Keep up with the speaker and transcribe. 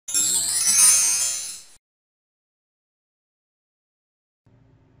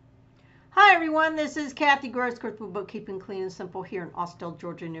Hi everyone, this is Kathy Gross with Bookkeeping Clean and Simple here in Austell,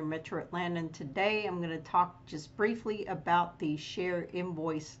 Georgia, near Metro Atlanta. And today I'm going to talk just briefly about the Share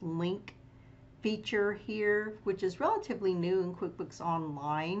Invoice link feature here, which is relatively new in QuickBooks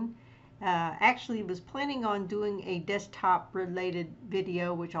Online. Actually was planning on doing a desktop related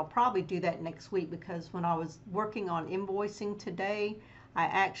video, which I'll probably do that next week, because when I was working on invoicing today, I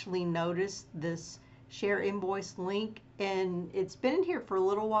actually noticed this Share Invoice link, and it's been in here for a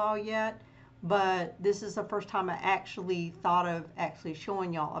little while yet, but this is the first time I actually thought of actually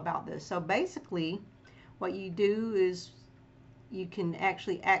showing y'all about this. So basically what you do is you can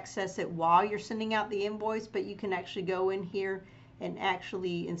actually access it while you're sending out the invoice, but you can actually go in here and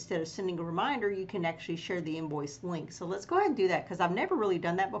actually, instead of sending a reminder, you can actually share the invoice link. So let's go ahead and do that, because I've never really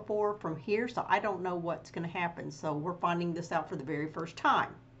done that before from here, so I don't know what's going to happen. So we're finding this out for the very first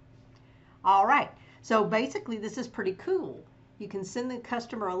time. All right, so basically this is pretty cool. You can send the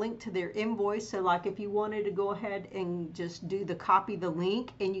customer a link to their invoice. So like if you wanted to go ahead and just do the copy the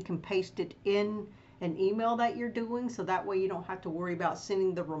link, and you can paste it in an email that you're doing, so that way you don't have to worry about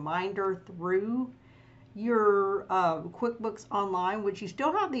sending the reminder through your QuickBooks Online, which you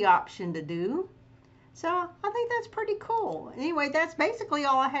still have the option to do. So I think that's pretty cool. Anyway, that's basically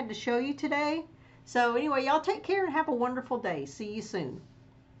all I had to show you today. So anyway, y'all take care and have a wonderful day. See you soon.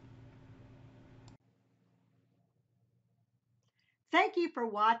 Thank you for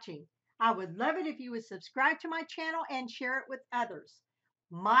watching. I would love it if you would subscribe to my channel and share it with others.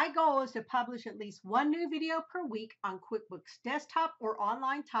 My goal is to publish at least one new video per week on QuickBooks desktop or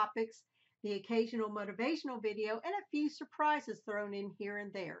online topics, the occasional motivational video, and a few surprises thrown in here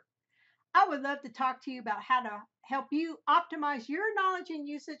and there. I would love to talk to you about how to help you optimize your knowledge and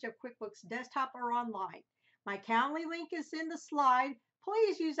usage of QuickBooks desktop or online. My Calendly link is in the slide.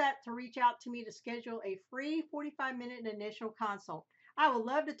 Please use that to reach out to me to schedule a free 45-minute initial consult. I would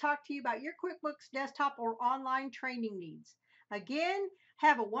love to talk to you about your QuickBooks desktop or online training needs. Again,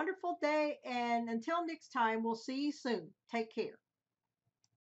 have a wonderful day, and until next time, we'll see you soon. Take care.